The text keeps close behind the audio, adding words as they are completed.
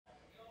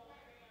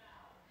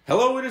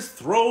Hello, it is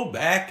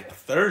Throwback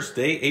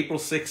Thursday, April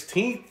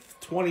 16th,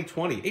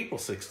 2020. April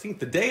 16th,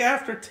 the day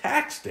after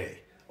tax day.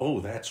 Oh,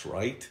 that's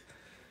right.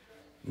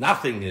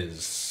 Nothing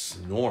is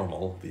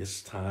normal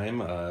this time.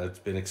 It's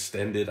been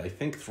extended, I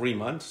think, 3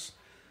 months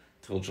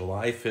till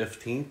July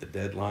 15th, the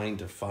deadline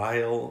to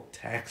file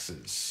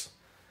taxes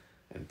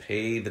and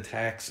pay the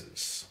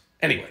taxes.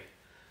 Anyway,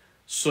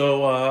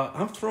 so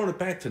I'm throwing it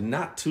back to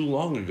not too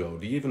long ago.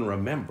 Do you even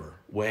remember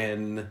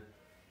when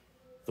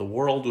the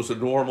world was a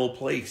normal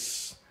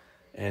place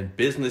and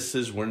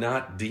businesses were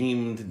not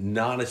deemed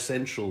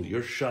non-essential?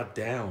 You're shut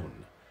down.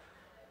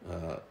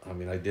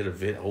 I did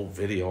a whole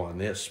video on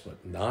this,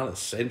 but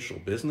non-essential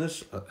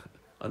business?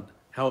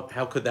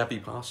 How could that be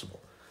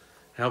possible?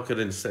 How could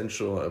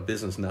a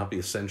business not be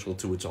essential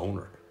to its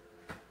owner?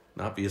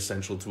 Not be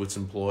essential to its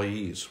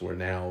employees? We're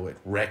now at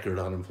record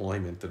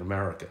unemployment in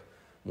America,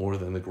 more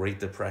than the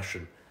Great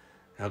Depression.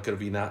 How could it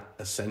be not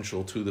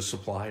essential to the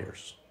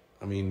suppliers?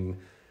 I mean,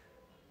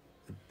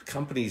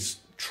 companies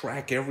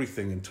track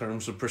everything in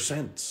terms of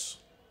percents.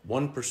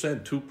 1%,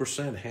 2%,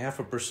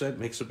 0.5%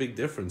 makes a big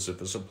difference. If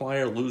a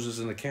supplier loses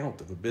an account,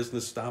 if a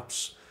business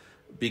stops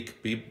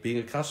being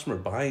a customer,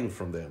 buying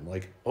from them,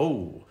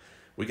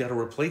 we got to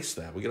replace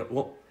that.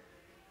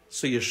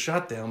 So you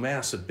shut down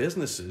massive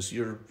businesses,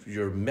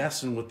 you're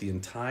messing with the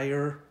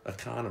entire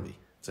economy.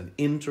 It's an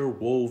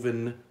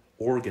interwoven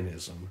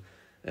organism,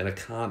 an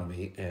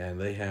economy,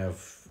 and they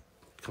have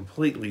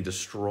completely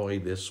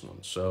destroyed this one.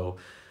 So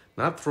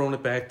not throwing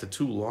it back to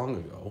too long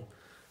ago,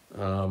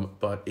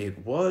 but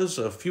it was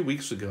a few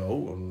weeks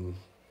ago on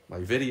my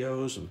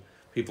videos and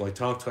people I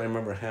talked to. I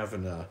remember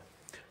having a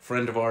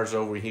friend of ours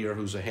over here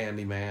who's a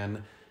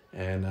handyman,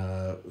 and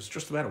it was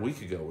just about a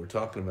week ago. We were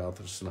talking about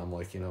this, and I'm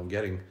like, I'm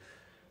getting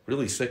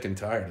really sick and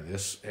tired of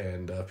this,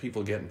 and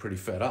people are getting pretty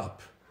fed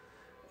up,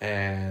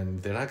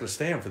 and they're not going to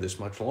stand for this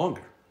much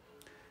longer.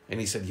 And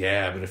he said,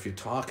 yeah, but if you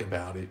talk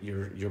about it,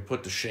 you're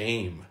put to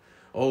shame.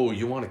 Oh,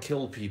 you want to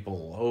kill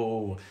people.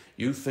 Oh,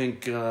 you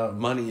think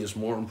money is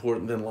more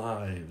important than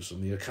lives,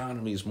 and the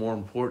economy is more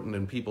important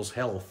than people's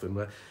health.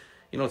 And,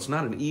 it's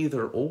not an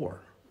either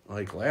or.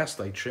 Like last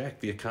I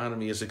checked, the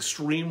economy is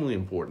extremely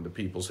important to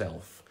people's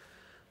health.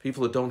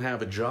 People that don't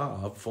have a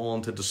job fall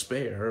into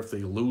despair if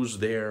they lose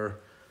their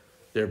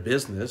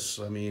business.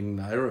 I mean,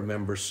 I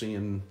remember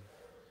seeing,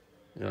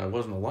 I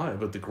wasn't alive,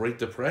 but the Great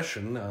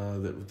Depression,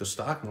 the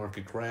stock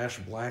market crash,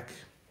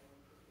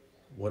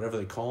 whatever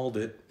they called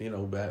it,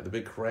 the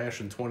big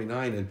crash in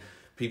 29, and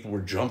people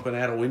were jumping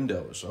out of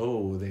windows.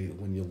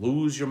 When you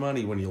lose your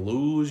money, when you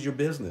lose your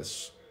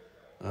business,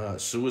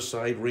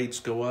 suicide rates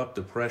go up,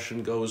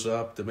 depression goes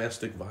up,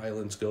 domestic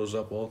violence goes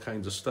up, all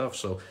kinds of stuff.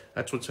 So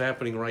that's what's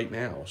happening right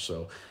now.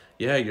 So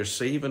yeah, you're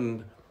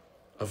saving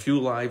a few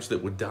lives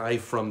that would die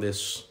from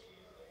this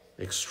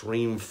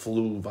extreme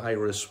flu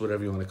virus,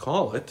 whatever you want to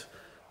call it,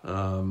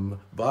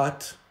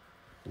 but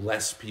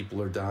less people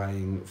are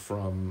dying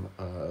from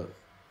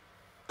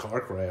car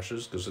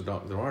crashes because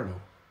there are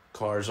no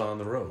cars on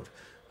the road.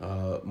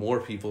 More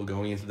people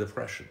going into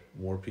depression.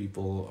 More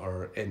people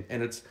are,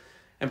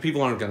 and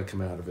people aren't going to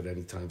come out of it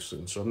anytime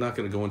soon. So I'm not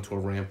going to go into a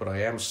rant, but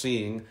I am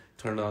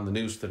turned on the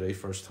news today,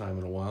 first time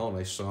in a while, and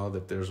I saw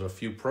that there's a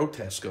few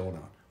protests going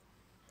on.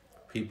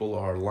 People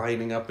are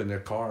lining up in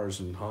their cars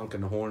and honking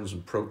the horns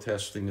and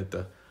protesting at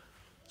the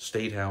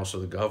State House or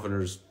the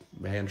governor's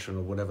mansion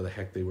or whatever the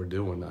heck they were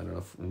doing. I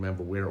don't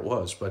remember where it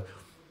was, but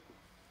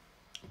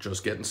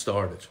just getting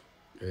started.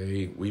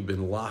 Okay, we've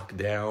been locked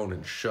down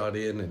and shut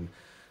in and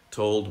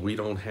told we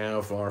don't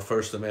have our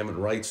First Amendment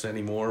rights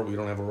anymore. We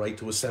don't have a right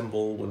to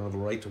assemble. We don't have a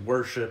right to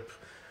worship.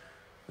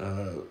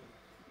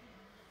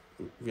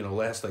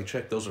 Last I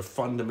checked, those are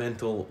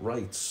fundamental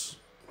rights.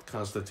 The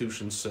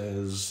Constitution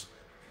says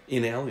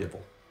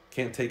inalienable.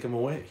 Can't take them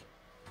away.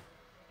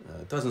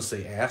 It doesn't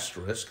say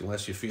asterisk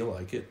unless you feel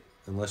like it,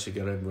 unless you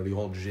got everybody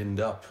all ginned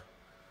up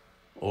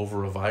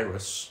over a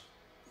virus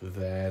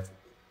that...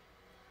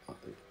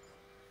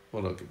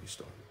 Well, don't get me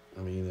started.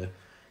 I mean,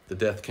 the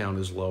death count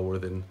is lower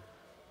than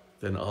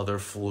other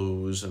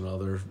flus and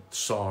other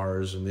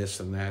SARS and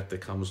this and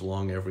that comes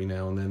along every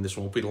now and then. This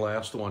won't be the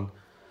last one.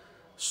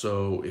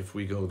 So if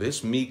we go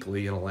this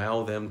meekly and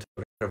allow them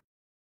to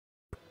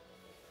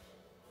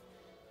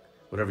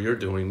whatever you're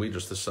doing, we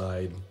just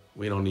decide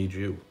we don't need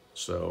you.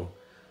 So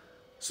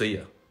see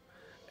ya.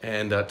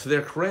 And to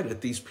their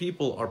credit, these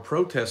people are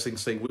protesting,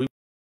 saying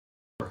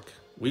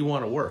we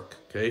want to work.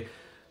 Okay.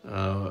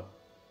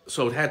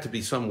 So it had to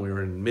be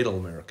somewhere in middle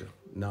America,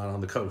 not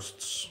on the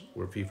coasts,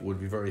 where people would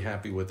be very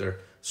happy with their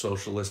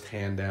socialist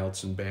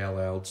handouts and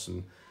bailouts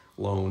and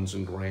loans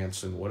and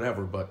grants and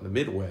whatever. But in the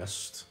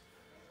Midwest,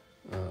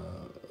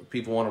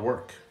 people want to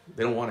work.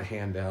 They don't want a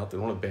handout. They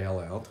don't want a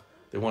bailout.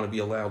 They want to be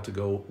allowed to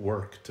go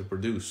work, to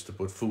produce, to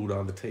put food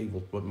on the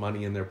table, to put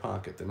money in their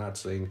pocket. They're not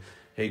saying,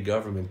 hey,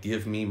 government,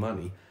 give me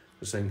money.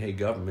 They're saying, hey,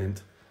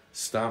 government,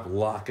 stop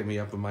locking me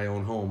up in my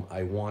own home.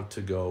 I want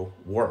to go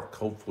work.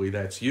 Hopefully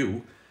that's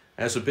you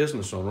as a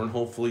business owner, and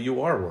hopefully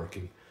you are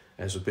working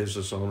as a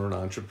business owner and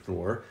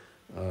entrepreneur.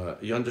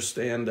 You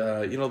understand,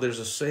 there's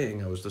a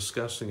saying, I was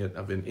discussing it,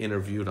 I've been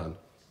interviewed on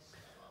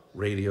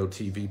radio,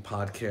 TV,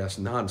 podcast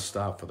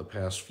nonstop for the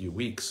past few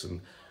weeks.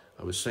 And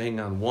I was saying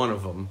on one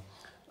of them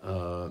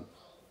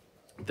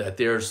that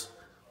there's,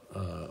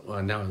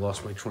 well, now I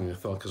lost my train of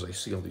thought because I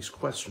see all these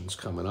questions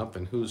coming up.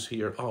 And who's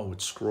here? Oh,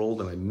 it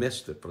scrolled and I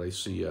missed it. But I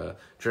see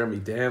Jeremy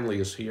Danley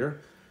is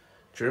here.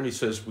 Jeremy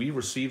says, we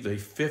received a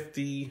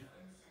 $50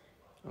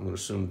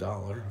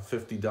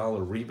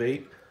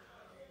 rebate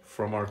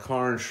from our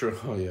car insurance.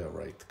 Oh, yeah,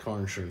 right. The car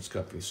insurance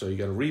company. So you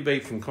got a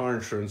rebate from car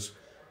insurance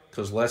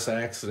because less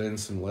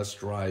accidents and less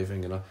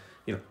driving. And,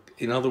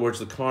 in other words,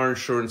 the car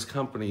insurance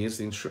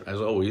companies, as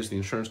always, the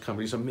insurance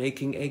companies are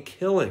making a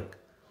killing.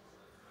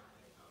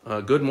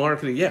 Good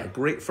marketing. Yeah,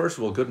 great. First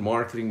of all, good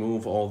marketing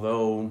move,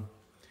 although,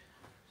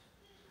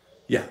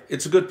 yeah,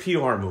 it's a good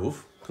PR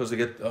move because they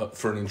get,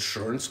 for an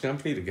insurance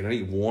company to get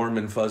any warm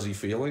and fuzzy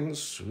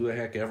feelings, who the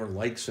heck ever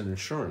likes an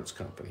insurance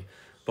company?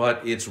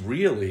 But it's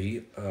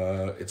really,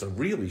 it's a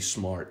really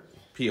smart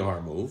PR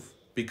move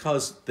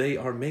because they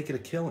are making a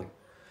killing.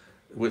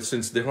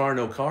 Since there are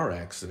no car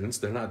accidents,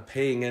 they're not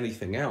paying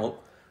anything out,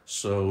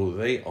 so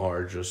they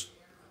are just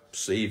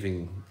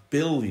saving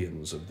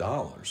billions of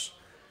dollars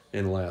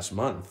in the last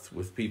month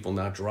with people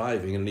not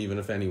driving. And even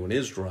if anyone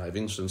is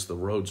driving, since the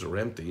roads are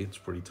empty, it's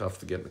pretty tough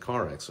to get in a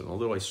car accident.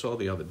 Although I saw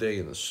the other day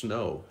in the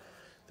snow,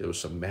 there was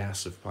some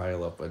massive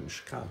pileup in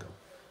Chicago,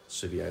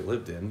 city I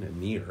lived in and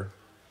near,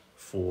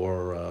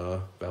 for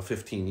about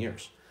 15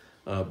 years.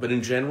 But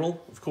in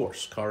general, of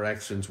course, car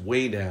accidents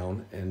way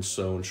down. And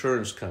so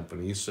insurance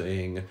companies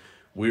saying,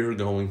 we're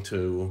going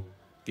to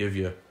give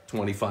you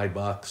 $25,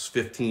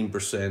 15%,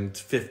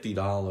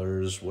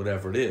 $50,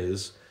 whatever it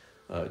is,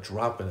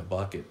 drop in a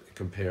bucket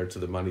compared to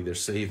the money they're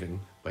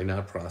saving by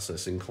not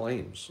processing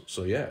claims.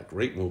 So yeah,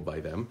 great move by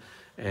them.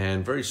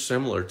 And very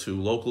similar to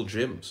local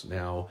gyms.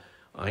 Now,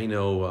 I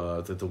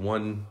know that the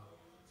one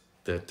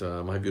that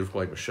my beautiful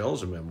wife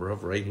Michelle's a member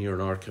of right here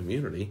in our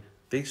community,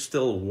 they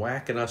still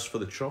whacking us for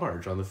the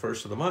charge on the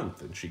first of the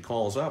month. And she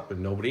calls up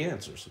and nobody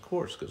answers, of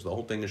course, because the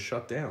whole thing is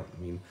shut down.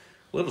 I mean,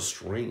 a little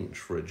strange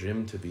for a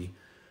gym to be,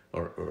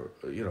 or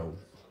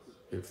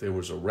if there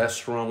was a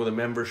restaurant with a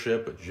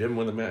membership, a gym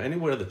with a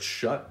anywhere that's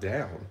shut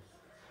down,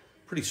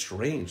 pretty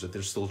strange that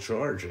they're still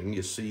charging.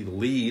 You see the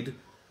lead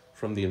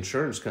from the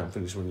insurance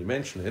companies when you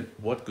mention it.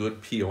 What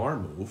good PR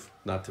move,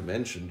 not to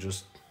mention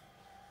just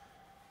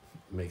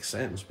makes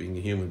sense being a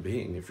human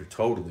being if you're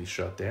totally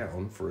shut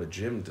down for a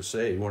gym to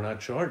say we're not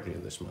charging you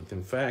this month.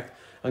 In fact,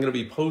 I'm going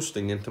to be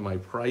posting into my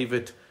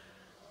private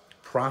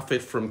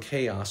Profit from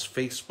Chaos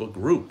Facebook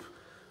group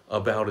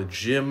about a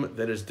gym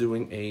that is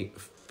doing a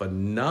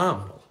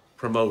phenomenal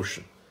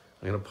promotion.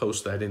 I'm going to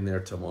post that in there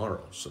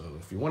tomorrow. So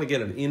if you want to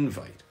get an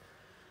invite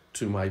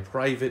to my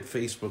private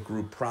Facebook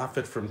group,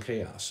 Profit from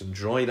Chaos, and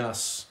join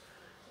us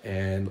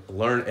and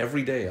learn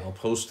every day, I'll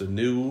post a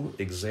new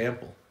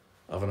example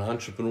of an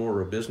entrepreneur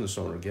or a business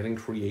owner getting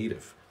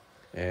creative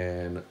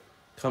and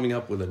coming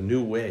up with a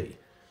new way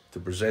to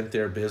present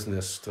their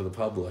business to the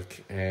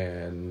public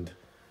and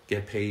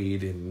get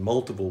paid in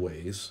multiple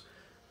ways.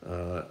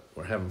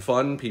 We're having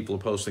fun. People are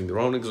posting their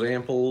own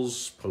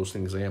examples,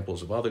 posting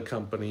examples of other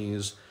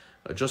companies,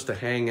 just to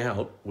hang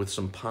out with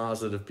some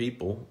positive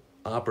people,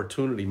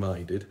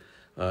 opportunity-minded.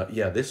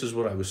 Yeah, this is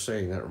what I was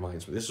saying. That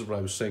reminds me. This is what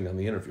I was saying on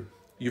the interview.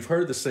 You've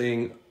heard the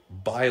saying,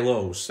 buy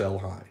low, sell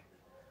high.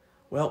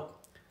 Well,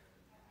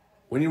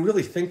 when you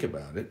really think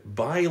about it,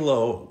 buy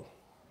low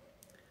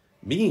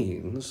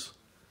means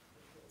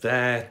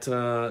that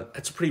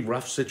it's a pretty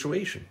rough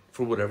situation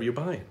for whatever you're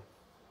buying.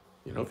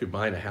 If you're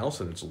buying a house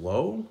and it's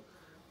low,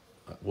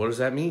 what does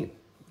that mean?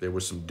 There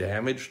was some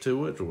damage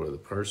to it, or the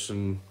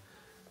person,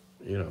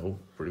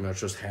 pretty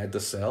much just had to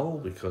sell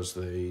because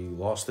they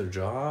lost their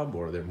job,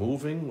 or they're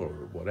moving, or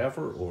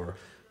whatever, or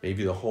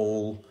maybe the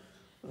whole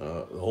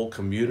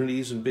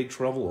community's in big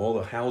trouble. All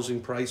the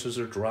housing prices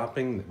are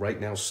dropping. Right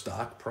now,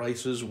 stock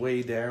prices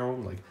way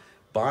down. Like,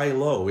 buy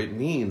low. It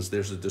means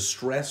there's a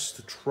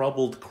distressed,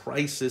 troubled,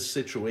 crisis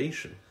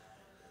situation.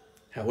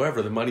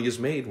 However, the money is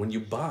made when you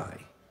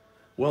buy.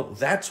 Well,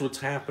 that's what's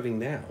happening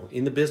now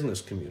in the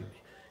business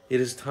community. It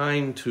is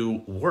time to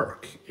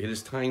work. It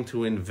is time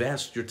to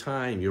invest your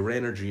time, your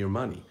energy, your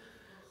money.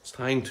 It's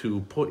time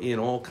to put in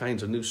all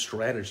kinds of new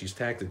strategies,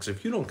 tactics.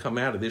 If you don't come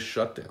out of this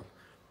shutdown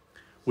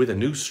with a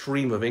new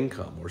stream of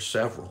income or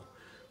several,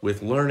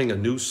 with learning a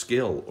new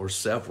skill or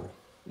several,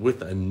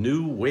 with a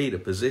new way to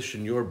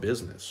position your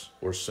business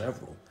or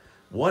several,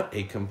 what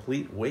a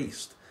complete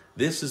waste.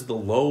 This is the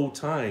low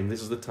time.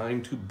 This is the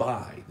time to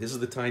buy. This is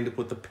the time to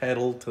put the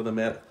pedal to the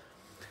metal.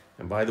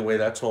 And by the way,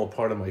 that's all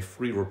part of my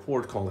free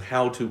report called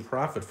How to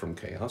Profit from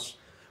Chaos,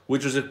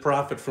 which is at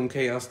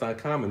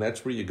profitfromchaos.com. And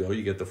that's where you go.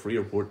 You get the free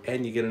report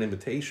and you get an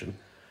invitation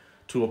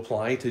to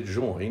apply to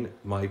join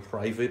my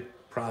private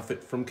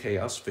Profit from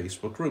Chaos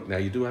Facebook group. Now,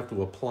 you do have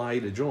to apply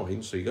to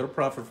join. So you go to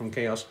Profit from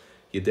Chaos.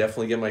 You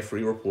definitely get my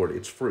free report.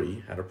 It's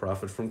free. How to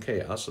Profit from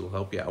Chaos. It'll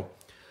help you out.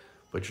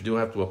 But you do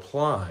have to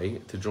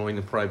apply to join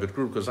the private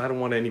group, because I don't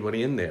want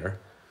anybody in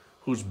there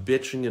who's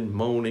bitching and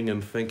moaning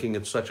and thinking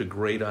it's such a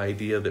great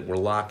idea that we're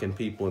locking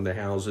people in their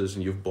houses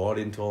and you've bought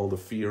into all the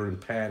fear and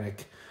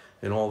panic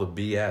and all the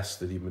BS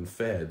that you've been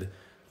fed,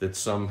 that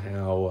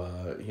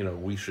somehow,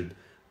 we should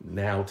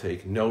now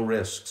take no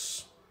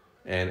risks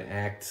and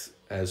act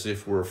as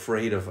if we're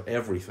afraid of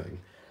everything,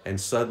 and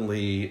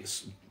suddenly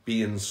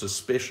be in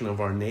suspicion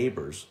of our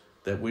neighbors,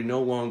 that we're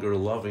no longer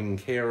loving,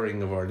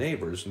 caring of our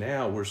neighbors.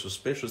 Now we're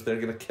suspicious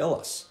they're going to kill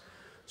us.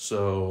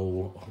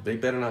 So they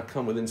better not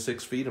come within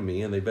 6 feet of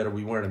me, and they better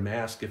be wearing a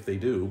mask if they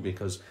do,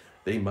 because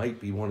they might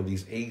be one of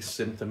these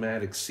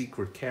asymptomatic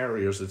secret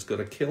carriers that's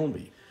going to kill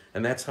me.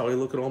 And that's how I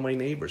look at all my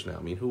neighbors now.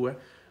 I mean,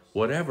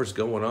 whatever's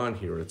going on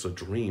here, it's a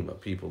dream of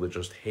people that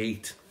just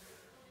hate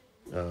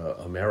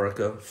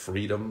America,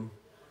 freedom,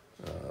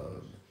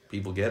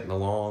 people getting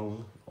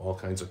along, all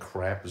kinds of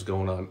crap is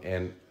going on.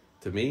 And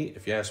to me,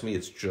 if you ask me,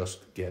 it's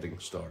just getting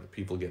started.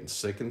 People getting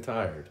sick and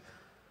tired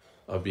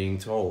of being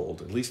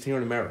told, at least here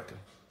in America.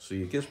 So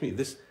it gives me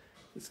this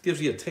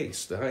gives you a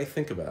taste. I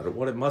think about it,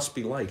 what it must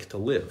be like to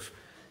live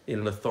in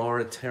an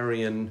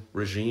authoritarian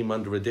regime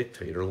under a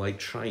dictator like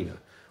China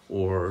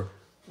or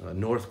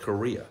North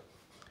Korea,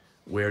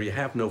 where you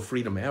have no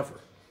freedom ever.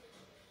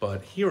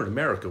 But here in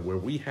America, where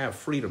we have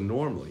freedom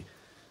normally,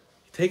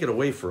 you take it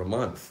away for a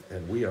month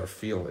and we are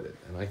feeling it.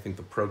 And I think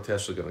the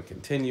protests are going to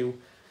continue,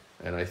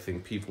 and I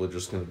think people are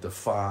just going to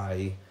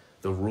defy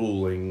the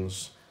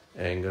rulings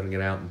and going to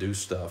get out and do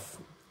stuff.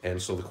 And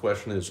so the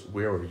question is,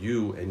 where are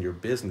you and your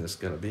business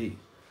going to be?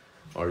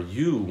 Are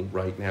you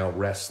right now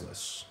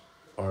restless?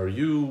 Are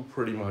you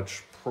pretty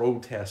much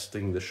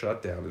protesting the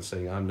shutdown and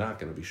saying, I'm not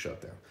going to be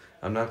shut down.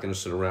 I'm not going to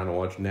sit around and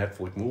watch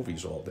Netflix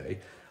movies all day.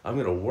 I'm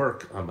going to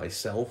work on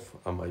myself,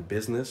 on my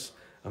business.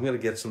 I'm going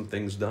to get some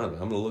things done.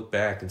 I'm going to look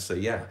back and say,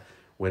 yeah,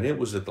 when it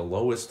was at the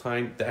lowest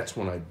time, that's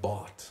when I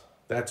bought.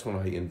 That's when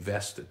I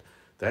invested.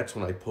 That's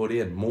when I put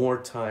in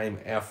more time,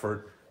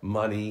 effort,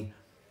 money,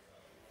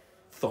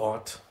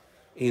 thought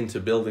into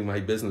building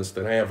my business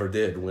than I ever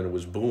did when it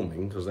was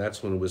booming, because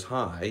that's when it was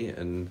high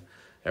and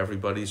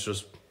everybody's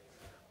just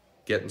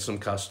getting some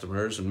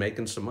customers and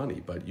making some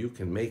money. But you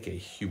can make a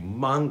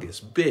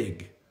humongous,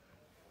 big,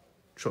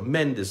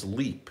 tremendous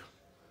leap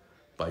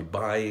by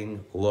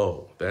buying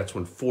low. That's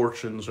when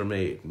fortunes are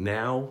made.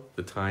 Now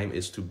the time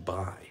is to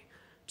buy.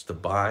 It's to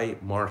buy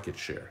market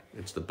share.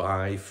 It's to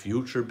buy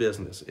future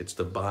business. It's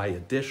to buy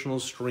additional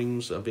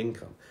streams of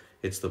income.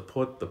 It's to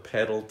put the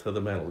pedal to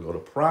the metal. Go to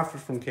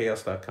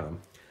profitfromchaos.com.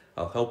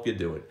 I'll help you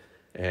do it.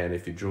 And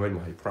if you join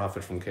my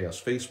Profit from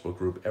Chaos Facebook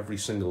group every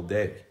single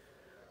day,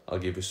 I'll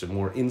give you some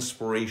more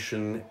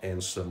inspiration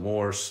and some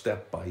more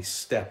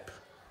step-by-step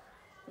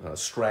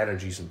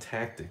strategies and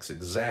tactics,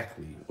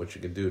 exactly what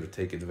you can do to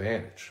take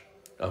advantage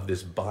of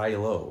this buy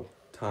low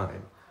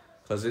time.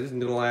 Because it isn't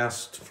going to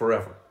last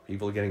forever.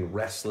 People are getting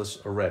restless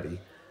already,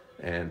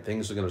 and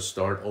things are going to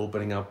start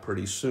opening up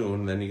pretty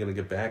soon. Then you're going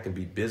to get back and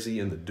be busy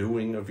in the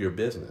doing of your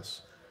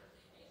business.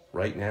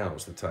 Right now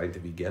is the time to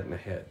be getting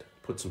ahead.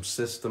 Put some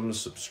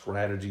systems, some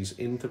strategies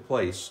into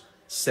place.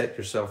 Set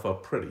yourself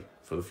up pretty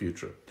for the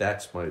future.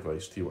 That's my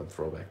advice to you on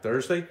Throwback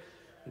Thursday.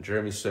 And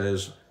Jeremy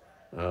says,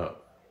 maybe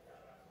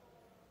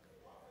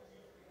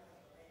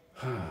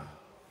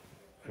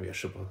I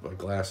should put my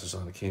glasses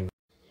on.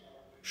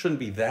 Shouldn't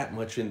be that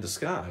much in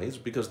disguise,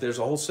 because there's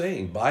a whole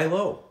saying, buy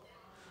low.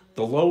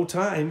 The low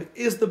time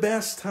is the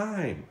best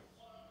time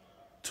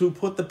to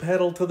put the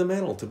pedal to the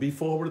metal, to be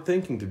forward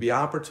thinking, to be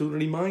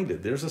opportunity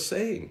minded. There's a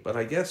saying, but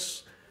I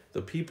guess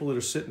the people that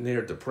are sitting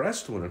there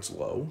depressed when it's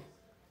low,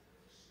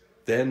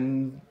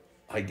 then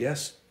I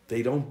guess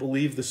they don't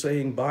believe the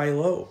saying buy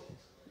low.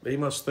 They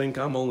must think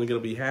I'm only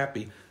going to be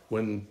happy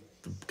when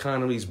the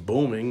economy's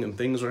booming and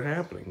things are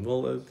happening.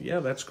 Well, yeah,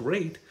 that's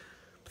great,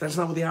 but that's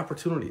not what the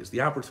opportunity is.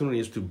 The opportunity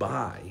is to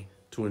buy,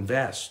 to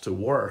invest, to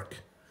work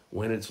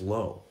when it's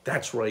low.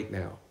 That's right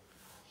now.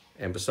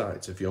 And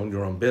besides, if you own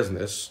your own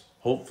business,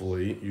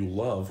 hopefully you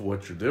love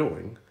what you're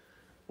doing,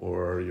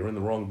 or you're in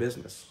the wrong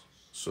business.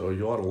 So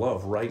you ought to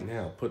love right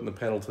now, putting the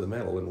pedal to the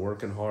metal and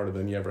working harder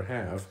than you ever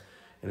have,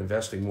 and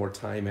investing more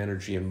time,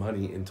 energy, and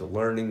money into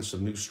learning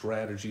some new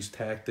strategies,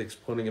 tactics,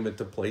 putting them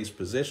into place,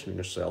 positioning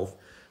yourself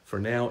for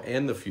now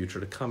and the future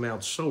to come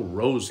out so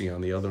rosy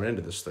on the other end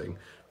of this thing.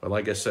 But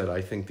like I said,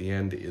 I think the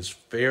end is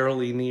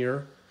fairly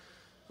near.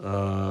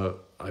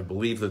 I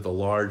believe that the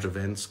large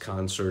events,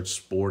 concerts,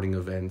 sporting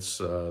events,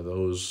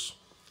 those,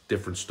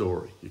 different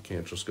story. You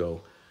can't just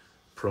go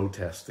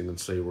protesting and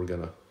say we're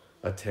going to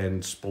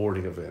attend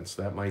sporting events.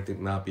 That might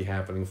not be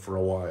happening for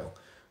a while.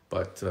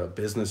 But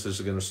businesses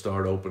are going to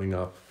start opening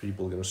up.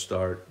 People are going to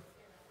start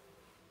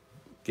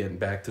getting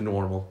back to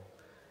normal.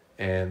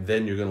 And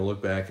then you're going to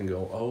look back and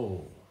go,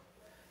 oh,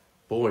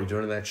 boy,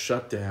 during that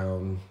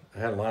shutdown, I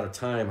had a lot of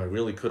time. I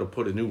really could have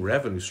put a new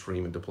revenue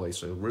stream into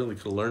place. I really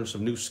could have learned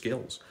some new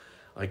skills.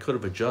 I could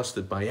have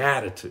adjusted my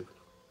attitude.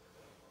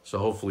 So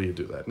hopefully you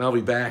do that. And I'll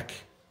be back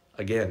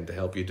again to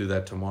help you do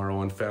that tomorrow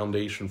on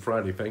Foundation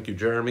Friday. Thank you,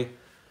 Jeremy,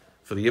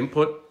 for the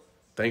input.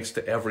 Thanks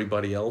to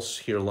everybody else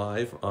here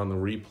live on the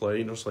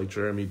replay. Just like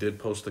Jeremy did,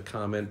 post a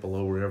comment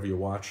below wherever you're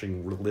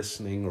watching,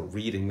 listening, or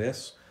reading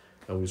this.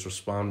 I always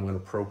respond when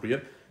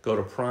appropriate. Go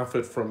to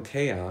Profit from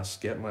Chaos.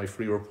 Get my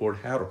free report,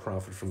 How to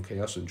Profit from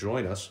Chaos, and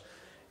join us.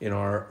 in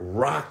our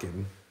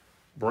rockin'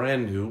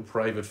 brand new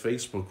private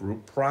Facebook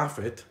group,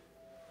 Profit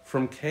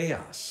from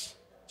Chaos.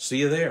 See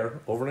you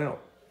there. Over and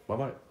out.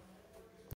 Bye-bye.